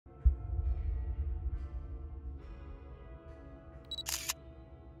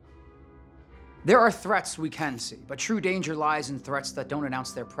There are threats we can see, but true danger lies in threats that don't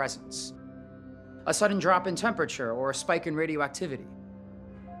announce their presence. A sudden drop in temperature or a spike in radioactivity.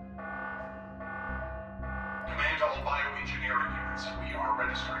 Command to all bioengineering units. We are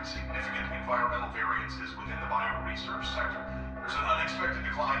registering significant environmental variances within the bioresearch sector. There's an unexpected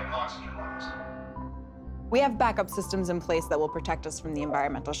decline in oxygen levels. We have backup systems in place that will protect us from the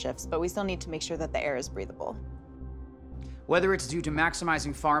environmental shifts, but we still need to make sure that the air is breathable. Whether it's due to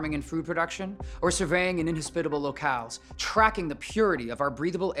maximizing farming and food production, or surveying in inhospitable locales, tracking the purity of our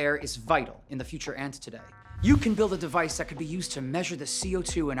breathable air is vital in the future and today. You can build a device that could be used to measure the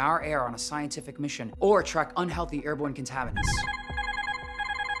CO2 in our air on a scientific mission, or track unhealthy airborne contaminants.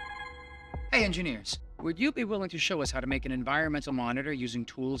 Hey engineers, would you be willing to show us how to make an environmental monitor using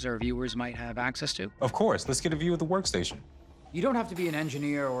tools our viewers might have access to? Of course, let's get a view of the workstation. You don't have to be an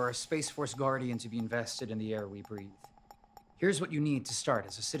engineer or a Space Force guardian to be invested in the air we breathe. Here's what you need to start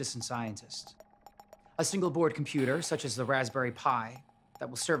as a citizen scientist. A single board computer, such as the Raspberry Pi, that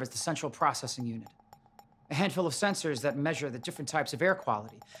will serve as the central processing unit. A handful of sensors that measure the different types of air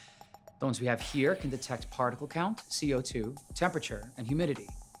quality. The ones we have here can detect particle count, CO2, temperature, and humidity.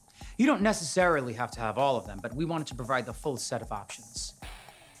 You don't necessarily have to have all of them, but we wanted to provide the full set of options.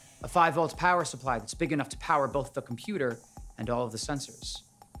 A 5-volt power supply that's big enough to power both the computer and all of the sensors.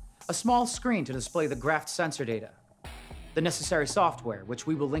 A small screen to display the graphed sensor data. The necessary software, which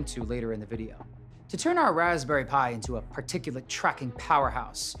we will link to later in the video. To turn our Raspberry Pi into a particulate tracking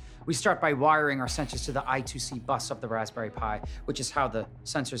powerhouse, we start by wiring our sensors to the I2C bus of the Raspberry Pi, which is how the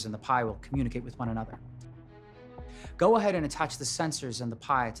sensors in the Pi will communicate with one another. Go ahead and attach the sensors and the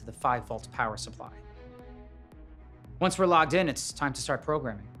Pi to the 5-volt power supply. Once we're logged in, it's time to start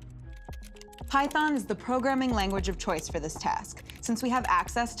programming. Python is the programming language of choice for this task, since we have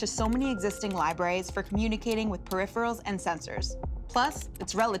access to so many existing libraries for communicating with peripherals and sensors. Plus,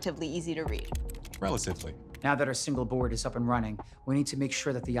 it's relatively easy to read. Relatively. Now that our single board is up and running, we need to make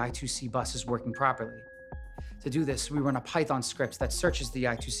sure that the I2C bus is working properly. To do this, we run a Python script that searches the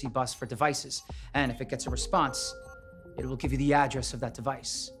I2C bus for devices, and if it gets a response, it will give you the address of that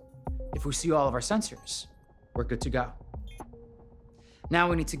device. If we see all of our sensors, we're good to go. Now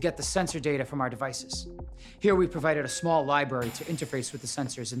we need to get the sensor data from our devices. Here we provided a small library to interface with the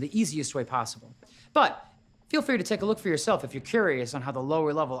sensors in the easiest way possible. But feel free to take a look for yourself if you're curious on how the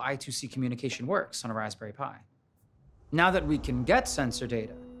lower level I2C communication works on a Raspberry Pi. Now that we can get sensor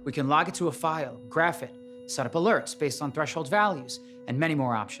data, we can log it to a file, graph it, set up alerts based on threshold values, and many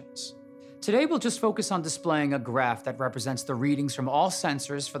more options. Today, we'll just focus on displaying a graph that represents the readings from all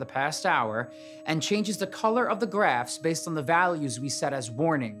sensors for the past hour and changes the color of the graphs based on the values we set as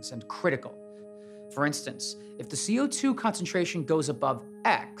warnings and critical. For instance, if the CO2 concentration goes above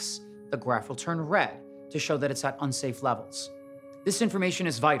X, the graph will turn red to show that it's at unsafe levels. This information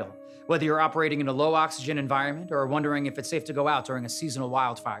is vital, whether you're operating in a low oxygen environment or wondering if it's safe to go out during a seasonal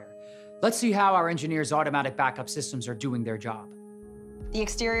wildfire. Let's see how our engineers' automatic backup systems are doing their job. The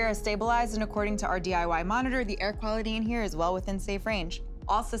exterior is stabilized, and according to our DIY monitor, the air quality in here is well within safe range.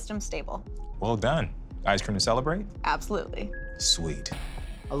 All systems stable. Well done. Ice cream to celebrate? Absolutely. Sweet.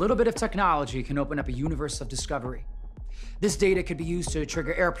 A little bit of technology can open up a universe of discovery. This data could be used to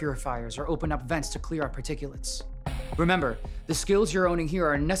trigger air purifiers or open up vents to clear out particulates. Remember, the skills you're owning here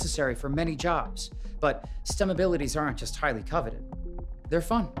are necessary for many jobs, but STEM abilities aren't just highly coveted. They're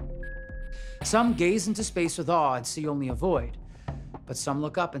fun. Some gaze into space with awe and see only a void, but some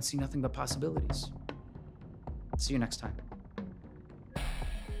look up and see nothing but possibilities. See you next time.